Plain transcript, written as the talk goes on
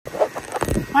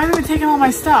Why have you taken all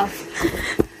my stuff?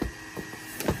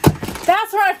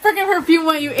 That's where I freaking perfume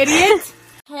went, you idiot!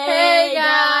 Hey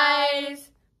guys!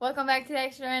 Welcome back to the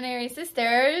Extraordinary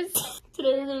Sisters.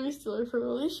 Today we're gonna be stealing from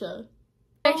Alicia.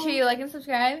 Make sure you like and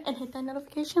subscribe. And hit that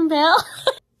notification bell.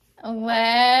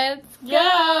 Let's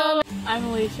go! I'm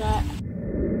Alicia.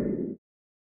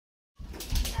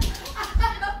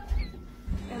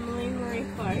 Emily Marie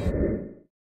Clark.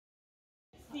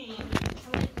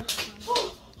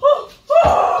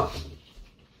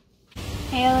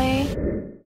 Haley.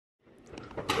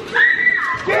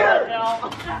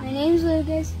 My name's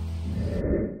Lucas.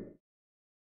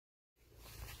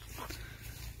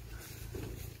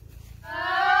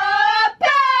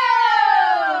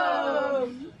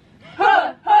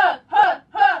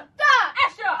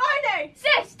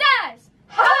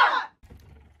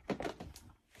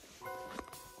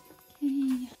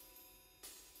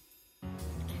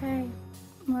 Okay,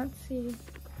 let's see.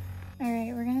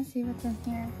 Alright, we're gonna see what's in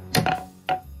here.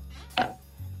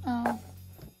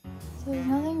 So there's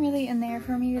nothing really in there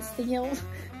for me to steal.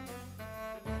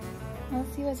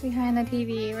 Let's see what's behind the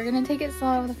TV. We're gonna take it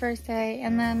slow the first day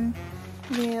and then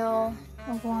we'll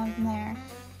go on from there.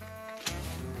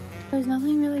 There's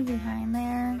nothing really behind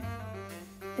there.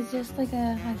 It's just like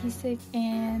a hockey stick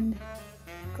and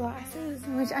glasses,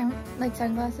 which I'm like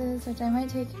sunglasses, which I might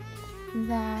take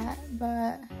that,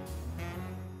 but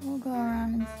we'll go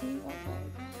around and see real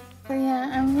quick. But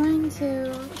yeah, I'm going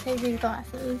to take these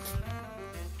glasses.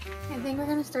 I think we're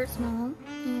gonna start small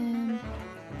and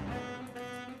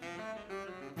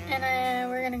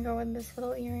we're gonna go with this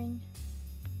little earring.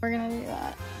 We're gonna do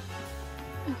that.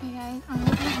 Okay guys, I'm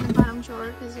looking at the bottom drawer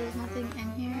because there's nothing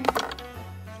in here. So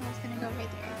I'm just gonna go right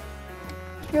there.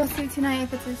 We'll see tonight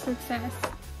if it's a success.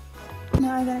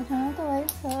 Now I gotta turn off the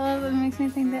lights, so it makes me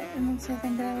think that I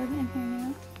wasn't in here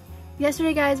now.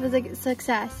 Yesterday guys was a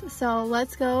success, so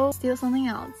let's go steal something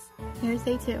else. Here's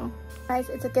day 2. Guys,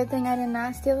 it's a good thing I did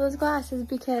not steal those glasses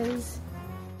because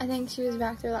I think she was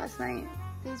back there last night.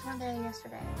 These weren't there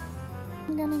yesterday.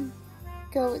 I'm gonna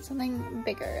go with something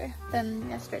bigger than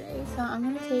yesterday. So I'm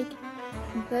gonna take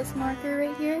this marker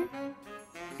right here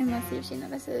and let's see if she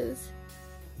notices.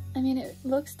 I mean, it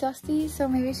looks dusty, so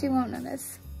maybe she won't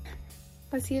notice.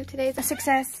 Let's see if today's a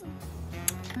success.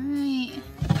 All right,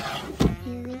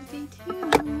 here is day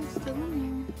 2, still in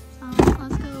there. So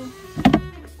let's go.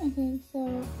 Okay, so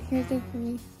here's day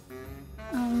 3.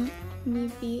 We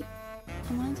beat,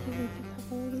 I want to take like a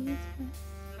couple of these, but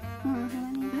I don't know how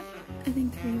many. I think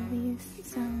 3 of these,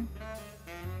 so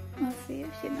let's see if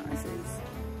she notices.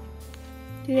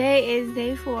 Today is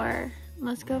day 4.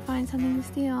 Let's go find something to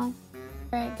steal.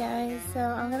 Alright guys, so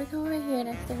I'm gonna come over here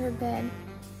next to her bed,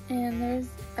 and there's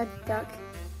a duck.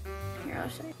 Here, I'll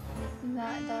show you.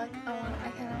 That duck,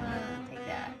 I kinda wanna take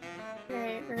that.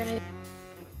 Alright, we're gonna...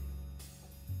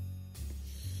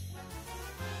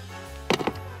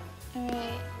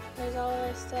 Alright, there's all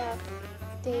our stuff.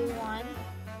 Day 1,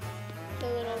 the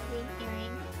little green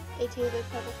earring. Day 2, the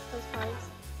purple postcards.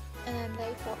 And then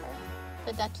day 4,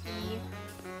 the ducky.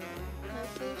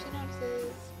 Let's see if she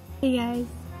notices. Hey guys,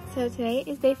 so today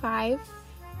is day 5,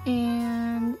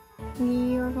 and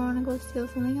we are going to go steal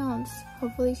something else.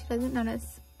 Hopefully she doesn't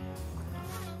notice.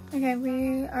 Okay,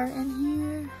 we are in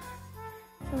here,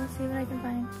 so let's see what I can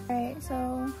find. Alright,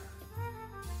 so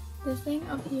this thing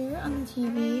up here on the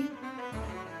TV,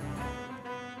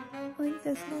 like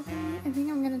this little thing, I think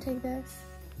I'm gonna take this.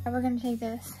 We're gonna take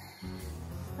this.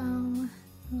 So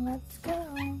let's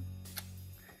go.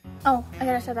 Oh, I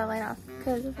gotta shut that light off,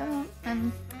 because if I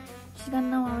don't, she's gonna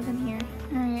know I was in here.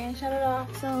 Alright, I shut it off,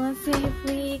 so let's see if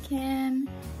we can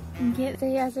get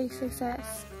the as a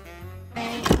success.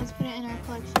 Alright, let's put it in our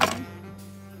collection.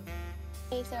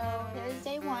 Okay, so there's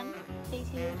day 1, day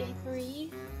 2, day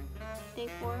 3, day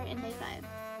 4, and day 5.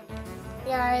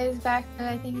 Guys, back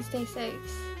at I think it's day 6.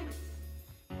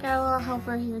 Got a little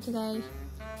helper here today.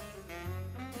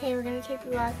 Okay, we're gonna take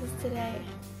the glasses today.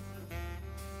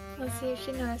 Let's see if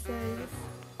she notices.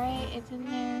 Alright, it's in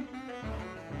there.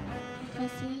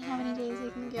 Let's see how many days we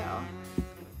can go.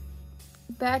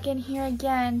 Back in here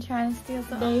again, trying to steal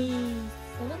some. Days.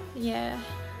 Yeah.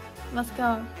 Let's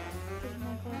go.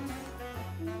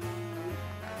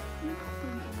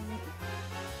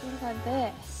 What about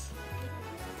this?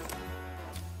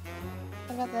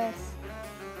 What about this?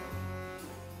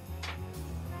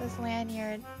 This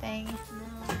lanyard thing.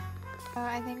 No. Oh,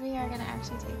 I think we are gonna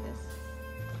actually take this.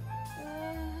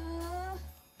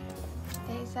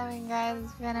 Day 7, guys.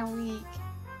 It's been a week.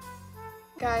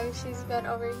 Guys, she's been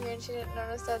over here and she didn't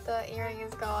notice that the earring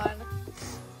is gone.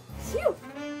 Phew!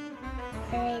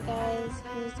 Alright guys,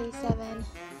 here's day 7.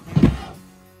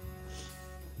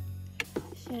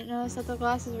 She Didn't notice that the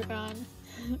glasses were gone.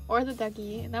 Or the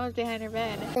ducky. That was behind her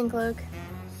bed. Think, Luke.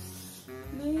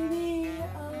 Maybe,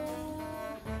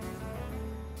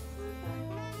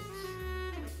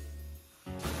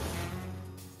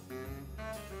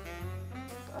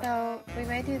 So, we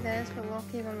might do this, but we'll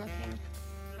keep on looking.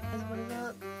 What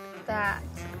about that?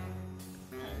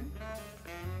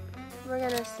 We're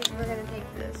gonna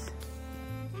take this.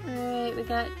 Alright, we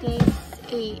got day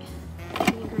 8.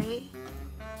 Pretty great.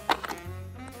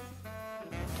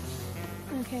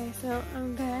 Okay, so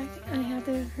I'm back. I have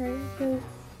to hurry because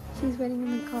she's waiting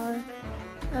in the car.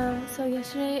 So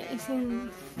yesterday I seen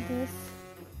this.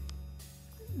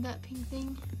 That pink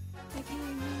thing. I can't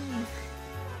even.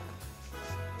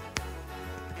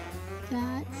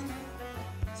 That.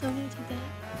 So I'm gonna take that.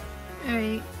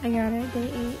 Alright, I got it. Day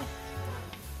 8.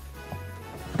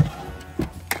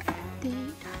 Day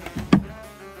 8.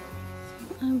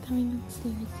 I'm coming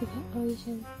upstairs to get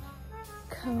Alicia's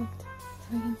coked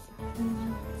so I can see something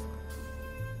else.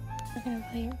 We're gonna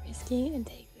play it risky and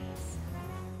take this.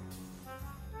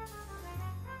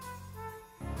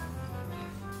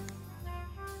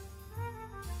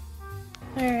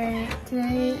 Alright,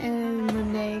 today is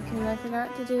Monday because I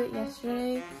forgot to do it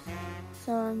yesterday.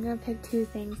 So I'm gonna pick 2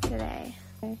 things today.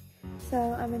 Okay.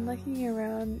 So I've been looking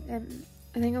around and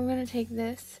I think I'm gonna take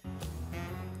this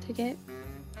ticket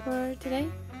for today.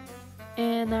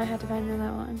 And now I have to find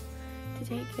another one to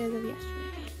take because of yesterday.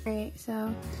 Alright,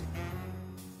 so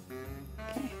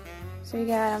okay. So we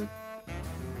got them.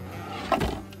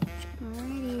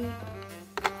 Alrighty.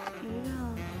 Here we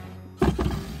go.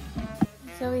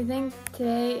 So we think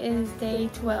today is day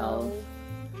 12.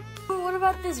 Oh, what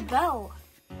about this bell?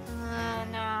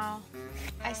 No.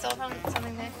 I stole something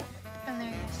from there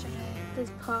yesterday.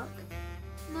 This puck.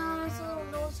 No, it's a little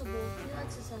noticeable.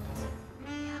 That's a sense.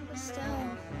 Yeah, but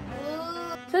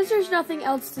still. Since there's nothing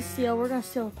else to steal, we're gonna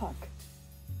steal a puck.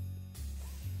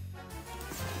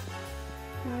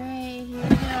 Alright, here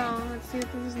we go. Let's see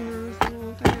if this is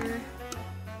noticeable for her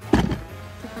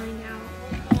to find out.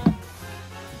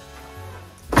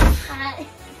 Hi.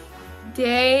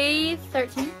 Day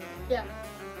 13. Yeah.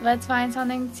 Let's find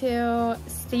something to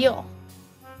steal.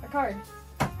 A card.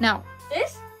 No.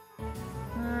 This?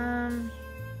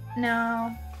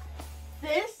 No.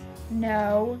 This?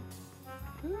 No.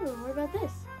 Ooh, what about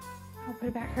this? I'll put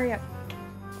it back. Hurry up.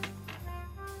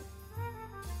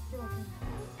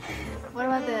 What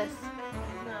about this?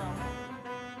 No.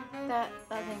 That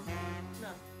thing. No.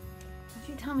 Don't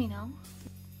you tell me no?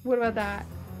 What about that?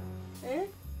 Eh?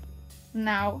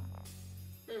 No.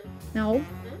 Mm. No.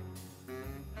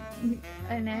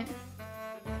 And it.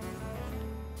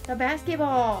 The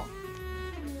basketball.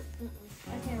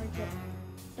 I can't reach it.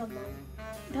 Dumbo.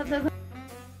 That doesn't.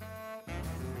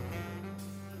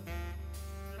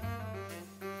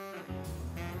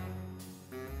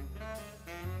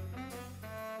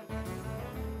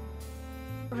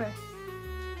 Okay.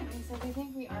 Okay, so I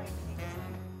think we are gonna take this one.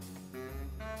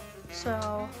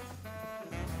 So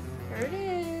here it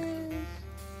is.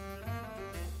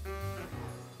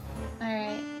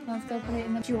 Alright, let's go put it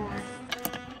in the drawer.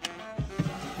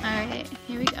 Alright,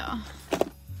 here we go.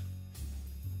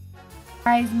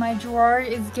 Guys, my drawer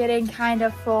is getting kind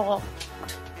of full.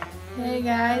 Hey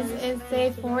guys, it's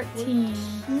day 14.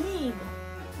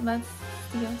 Let's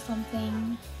steal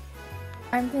something.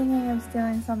 I'm thinking of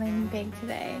stealing something big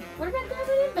today. What about the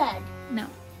other bag? No.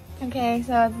 Okay,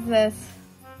 so it's this.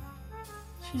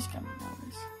 She's gonna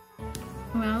notice.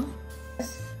 Well,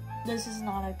 This is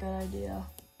not a good idea.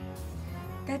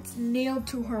 That's nailed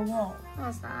to her wall. no,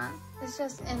 it's not. It's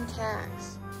just intact.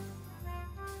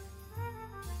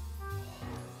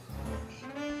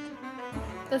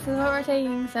 This is what we're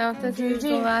taking, so if this is the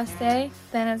GG. last day,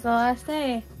 then it's the last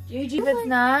day. GG. If it's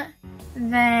not,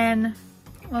 then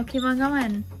we'll keep on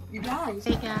going. You guys.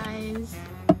 Hey guys,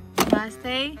 last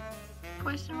day?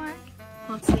 Question mark?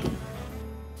 Let's see.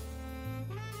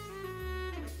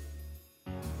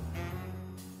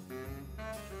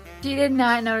 She did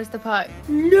not notice the puck.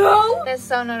 No! It's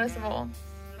so noticeable.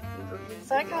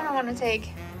 So I kind of want to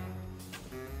take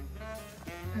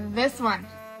this one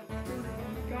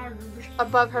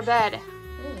above her bed.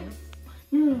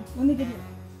 Let me get it.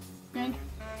 Thank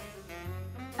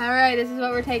All right, this is what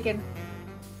we're taking.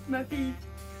 my feet.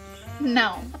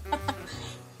 No.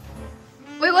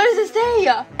 Wait, what does it say?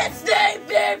 It's day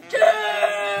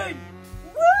 15!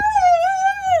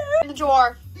 In the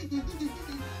drawer.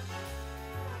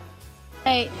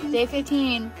 Hey, day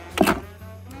 15.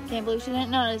 Can't believe she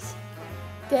didn't notice.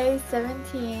 Day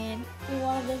 17. We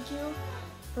want to thank you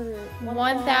for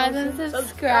 1,000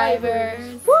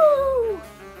 subscribers. Woo!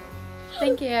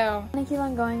 Thank you. I'm gonna keep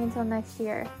on going until next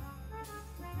year.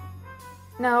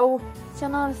 No, she'll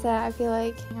notice that, I feel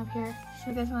like. Up here,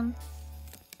 shoot this one.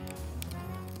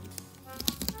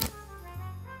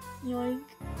 Yoink.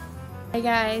 Hey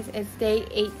guys, it's day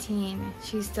 18.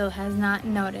 She still has not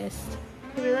noticed.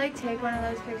 Should we like take one of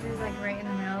those pictures like right in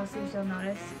the middle, see if she'll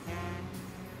notice?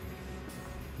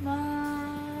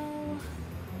 No.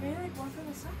 Maybe like one from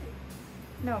the side.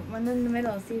 No, one in the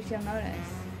middle, see if she'll notice.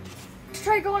 Let's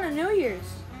try going to New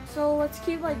Year's. So let's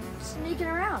keep like sneaking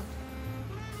around.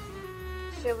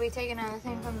 Should we take another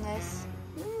thing from this?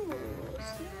 Ooh,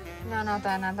 No, not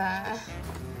that, not that.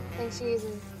 I think she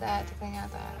uses that to clean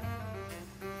out that.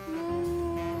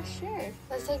 Sure.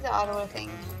 Let's take the Ottawa thing.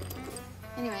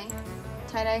 Anyway,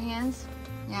 tie-dye hands?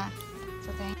 Yeah, it's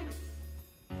a thing.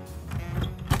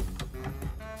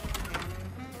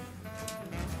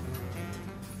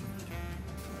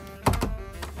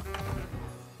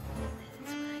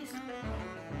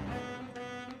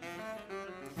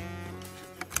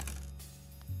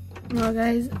 Well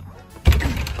guys,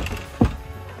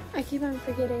 I keep on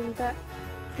forgetting, but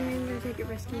I'm gonna take it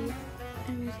risky.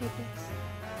 I'm gonna take this.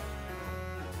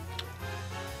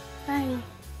 Bye.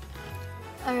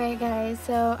 Alright guys,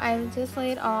 so I just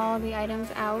laid all the items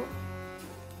out.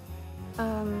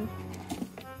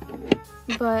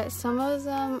 But some of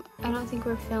them I don't think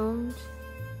were filmed.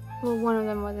 Well, one of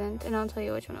them wasn't, and I'll tell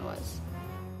you which one it was.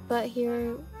 But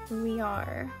here we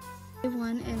are. Day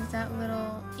 1 is that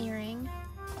little earring.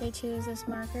 Day 2 is this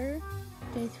marker.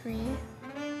 Day 3,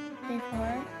 day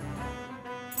 4,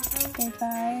 day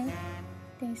 5,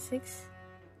 day 6,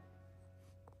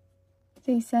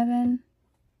 day 7,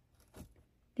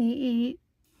 day 8,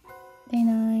 day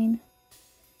 9,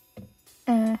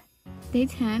 day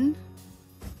 10,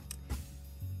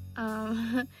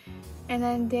 and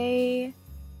then day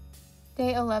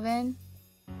 11,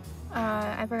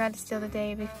 I forgot to steal the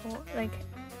day before, like,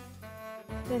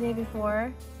 the day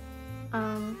before,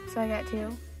 so I got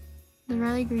 2. The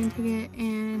Riley Green ticket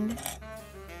and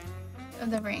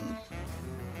the ring.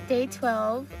 Day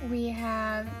 12, we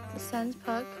have the Suns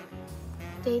puck.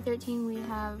 Day 13, we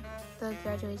have the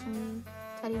graduation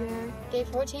teddy bear. Day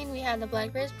 14, we have the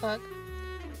Blackberries puck.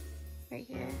 Right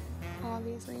here,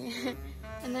 obviously.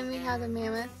 And then we have the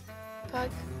Mammoth puck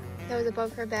that was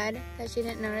above her bed that she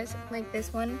didn't notice, like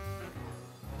this one.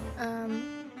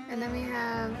 And then we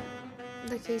have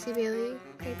the Casey Bailey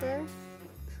paper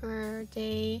for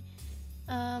day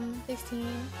 16.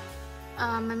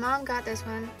 My mom got this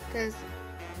one because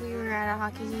we were at a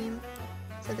hockey game,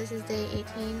 so this is day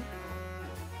 18.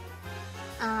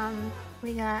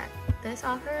 We got this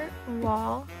off her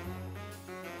wall,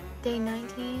 day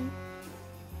 19,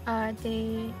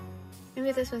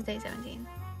 maybe this was day 17,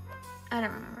 I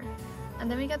don't remember. And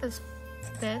then we got this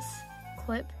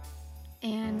clip,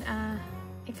 and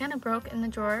it kind of broke in the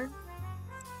drawer,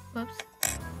 whoops.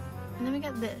 And then we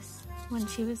got this when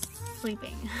she was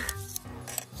sleeping.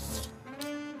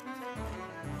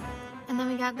 And then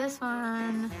we got this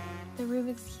one, the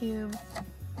Rubik's Cube.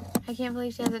 I can't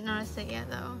believe she hasn't noticed it yet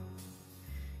though.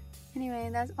 Anyway,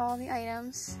 that's all the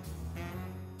items.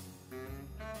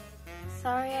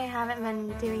 Sorry I haven't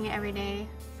been doing it every day,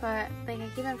 but like I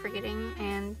keep on forgetting,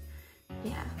 and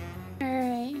yeah.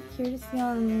 Alright, here to see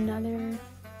another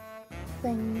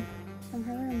thing from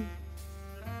her room.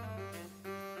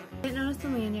 She didn't notice the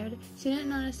lanyard. She didn't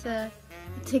notice the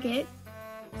ticket.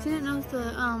 She didn't notice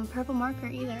the purple marker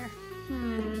either.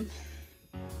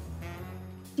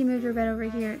 She moved her bed over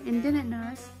here and didn't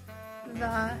notice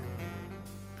the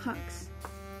pucks.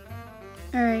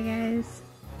 Alright guys,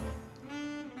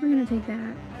 we're gonna take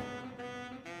that.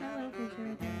 That little picture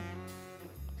right there.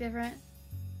 Different,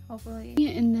 hopefully.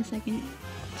 In the second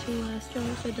to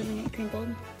stroller so it doesn't get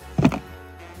crinkled.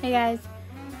 Hey guys,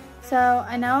 so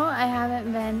I know I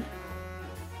haven't been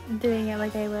doing it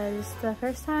like I was the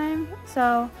first time,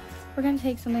 so we're gonna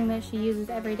take something that she uses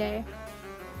every day.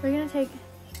 We're gonna take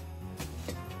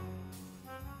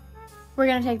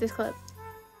this clip.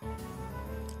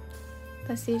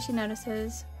 Let's see if she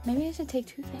notices. Maybe I should take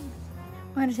 2 things.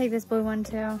 I'm gonna take this blue one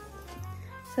too.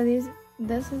 So this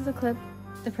is the clip,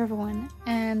 the purple one,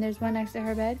 and there's one next to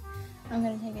her bed. I'm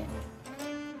gonna take it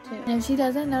too. And if she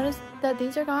doesn't notice that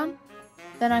these are gone,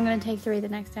 then I'm gonna take 3 the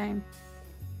next time.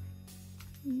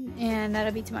 And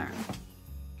that'll be tomorrow.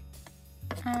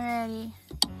 Alrighty,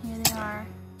 here they are.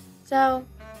 So,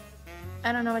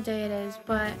 I don't know what day it is,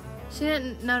 but she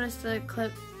didn't notice the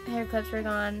hair clips were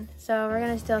gone, so we're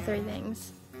gonna steal 3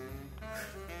 things.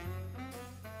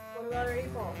 What about her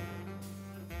equal?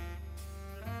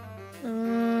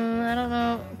 I don't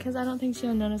know, because I don't think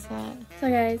she'll notice that. So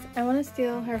guys, I want to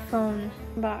steal her phone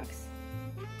box.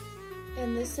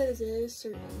 And this says it is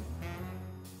certain.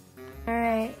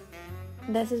 Alright,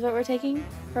 this is what we're taking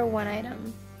for one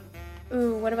item.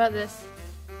 Ooh, what about this?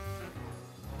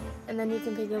 And then you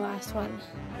can pick the last one.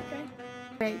 Okay.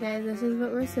 Alright guys, this is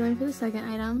what we're stealing for the second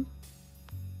item.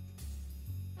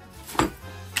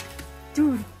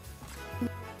 Dude!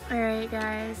 Alright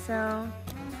guys, so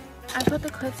I put the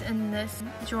clips in this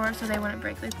drawer so they wouldn't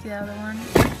break like the other one.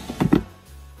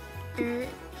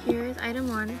 Here is item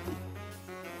 1.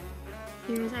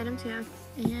 Here is item 2.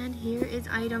 And here is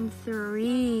item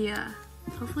 3.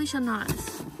 Hopefully she'll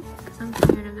notice, because I'm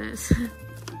scared of this.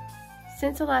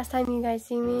 Since the last time you guys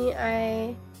see me,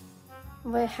 I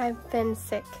would have been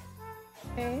sick.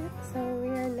 Okay, so we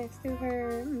are next to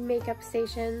her makeup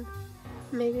station.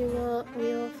 Maybe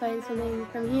we'll find something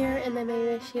from here, and then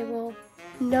maybe she will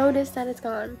notice that it's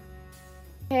gone.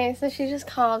 Okay, so she just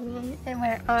called me, and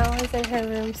I was in her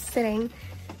room sitting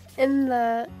in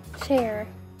the chair.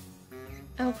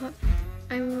 I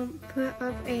will put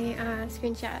up a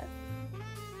screenshot.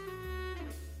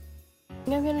 I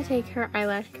think I'm gonna take her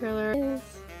eyelash curler. In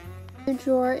the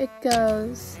drawer it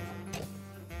goes.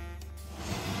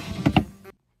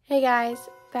 Hey guys,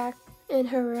 back in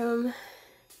her room.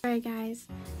 Alright guys,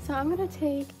 so I'm gonna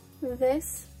take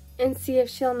this and see if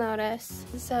she'll notice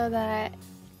so that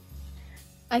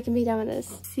I can be done with this.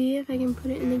 See if I can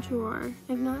put it in the drawer.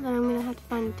 If not, then I'm gonna have to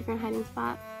find a different hiding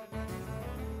spot.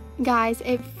 Guys,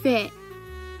 it fit.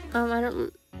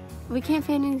 We can't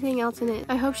find anything else in it.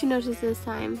 I hope she notices this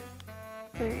time.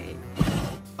 Alright.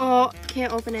 Oh,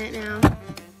 can't open it now.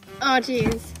 Oh,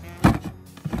 jeez.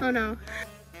 Oh, no.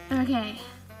 Okay.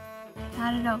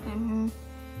 Got it open.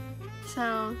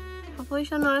 So, hopefully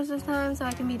she'll notice this time so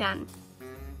I can be done.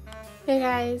 Hey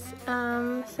guys,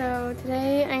 so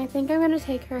today I think I'm gonna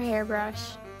take her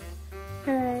hairbrush.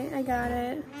 Alright, I got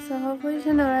it. So hopefully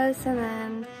she'll notice and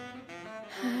then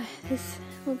this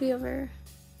will be over.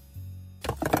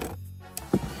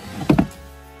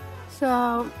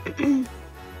 So,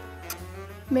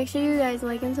 make sure you guys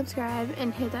like and subscribe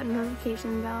and hit that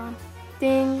notification bell.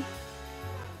 Ding!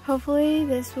 Hopefully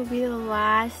this will be the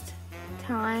last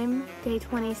time, day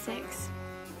 26.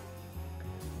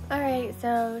 Alright,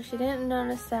 so she didn't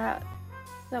notice that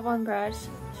one brush.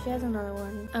 She has another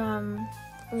one.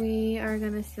 We are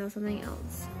gonna steal something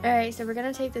else. Alright, so we're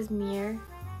gonna take this mirror.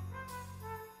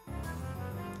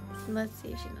 Let's see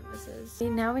if she notices.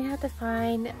 Now we have to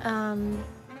find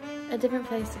a different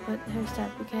place to put her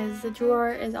stuff because the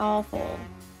drawer is all full.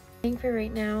 I think for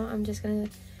right now, I'm just gonna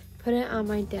put it on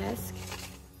my desk.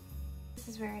 This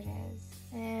is where it is.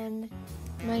 And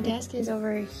my desk is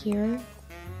over here.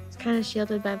 It's kind of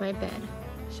shielded by my bed.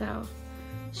 So,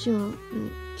 she won't.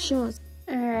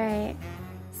 Alright.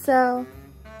 So,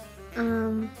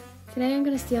 today I'm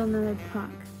gonna steal another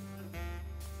puck.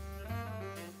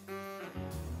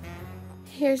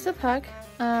 Here's the puck.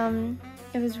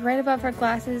 It was right above her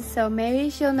glasses, so maybe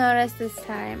she'll notice this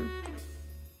time.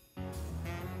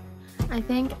 I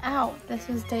think, ow, this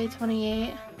was day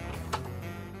 28.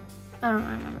 I don't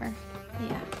remember.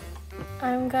 Yeah.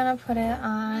 I'm gonna put it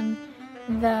on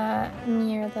the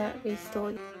mirror that we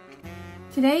stole.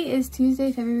 Today is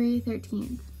Tuesday, February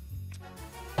 13th.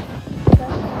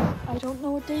 I don't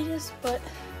know what date it is, but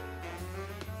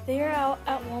they are out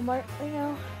at Walmart right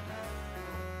now.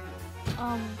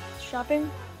 Shopping.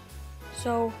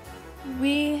 So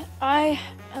I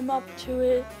am up to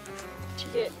it to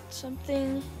get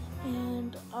something,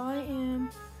 and I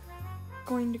am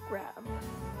going to grab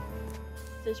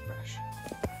this brush.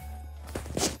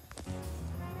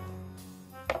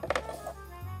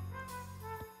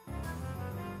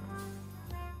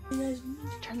 You guys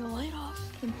need to turn the light off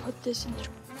and put this in the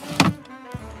drawer.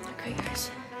 Okay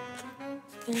guys,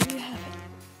 there you have it.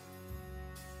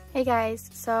 Hey guys,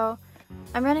 so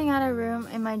I'm running out of room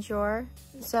in my drawer,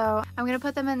 so I'm gonna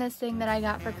put them in this thing that I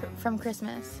got from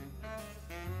Christmas.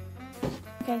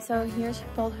 Okay, so here's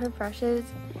both her brushes.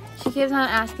 She keeps on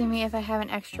asking me if I have an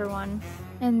extra one.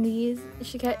 And these,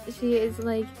 she is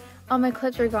like, all my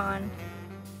clips are gone.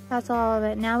 That's all of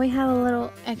it. Now we have a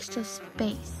little extra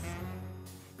space.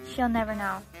 She'll never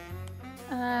know.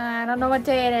 I don't know what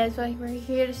day it is, but we're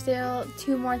here to steal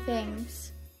 2 more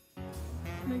things.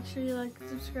 Make sure you like,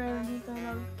 subscribe, and hit that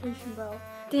notification bell.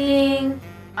 Ding!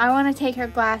 I want to take her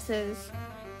glasses.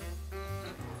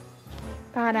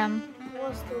 Got 'em.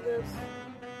 Let's do this.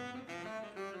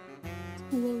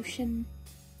 Lotion.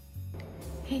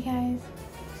 Hey guys,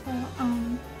 so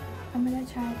I'm gonna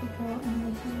try to go in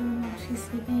Lisa's room while she's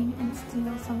sleeping and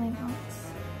steal something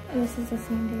else. This is the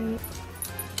same date.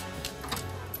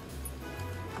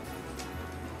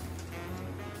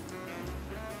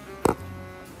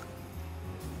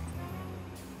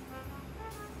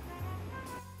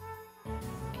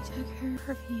 I took her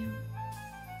perfume.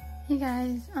 Hey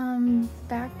guys,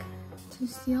 back to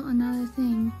steal another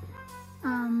thing.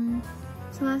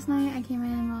 So last night I came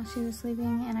in while she was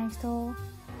sleeping and I stole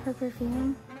her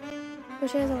perfume. But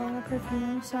she has a lot of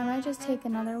perfume, so I might just take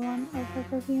another one of her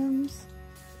perfumes.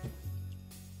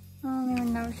 I don't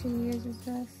even know if she uses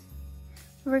this.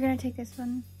 But we're gonna take this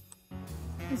one.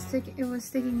 It was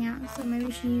sticking out, so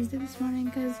maybe she used it this morning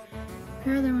because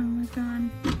her other one was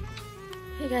gone.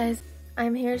 Hey guys,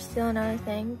 I'm here to steal another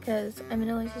thing because I'm in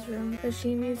Alicia's room because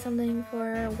she needs something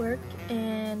for work,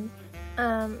 and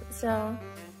so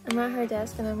I'm at her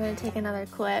desk and I'm gonna take another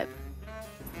clip.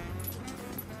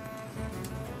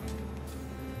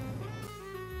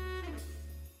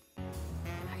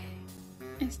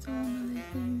 I stole another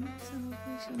thing, so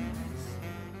hopefully she'll notice.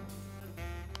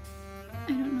 I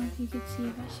don't know if you could see,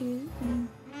 but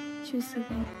she was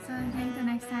sleeping. So I think the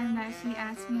next time that she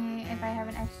asks me if I have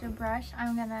an extra brush,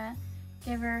 I'm gonna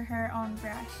give her her own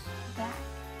brush back.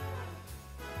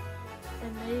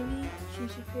 And maybe she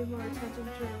should pay more attention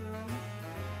to her room.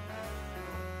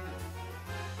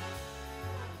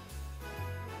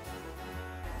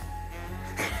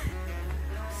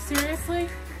 Seriously?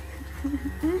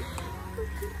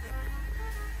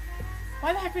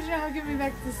 Why the heck would you not have given me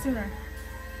back this sooner?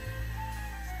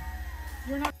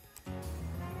 You're not.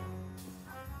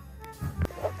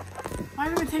 Why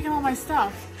have you been taking all my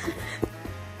stuff?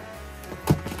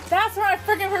 That's where my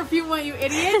freaking perfume went, you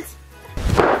idiot!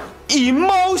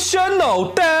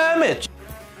 Emotional damage.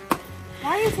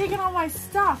 Why are you taking all my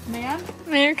stuff, man?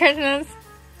 Merry Christmas.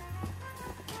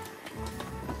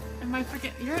 And my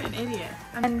freaking. You're an idiot.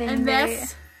 Ending And date.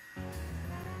 this?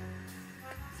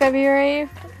 February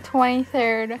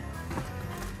 23rd.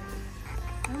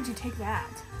 Why would you take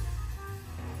that?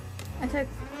 I took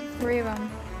 3 of them.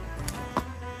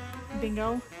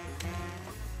 Bingo.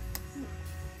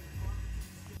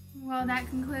 Well, that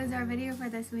concludes our video for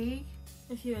this week.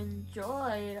 If you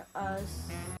enjoyed us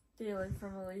stealing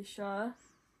from Alicia,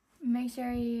 Make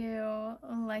sure you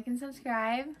like and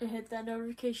subscribe. and hit that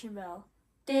notification bell.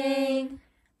 Ding!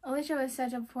 Alicia was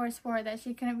such a poor sport that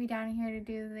she couldn't be down here to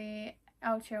do the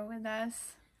outro with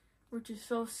us. Which is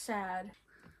so sad.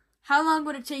 How long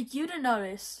would it take you to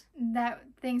notice? That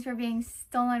things were being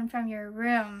stolen from your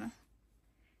room.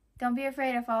 Don't be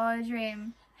afraid to follow a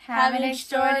dream. Have an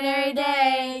extraordinary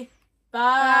day!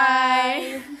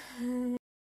 Bye!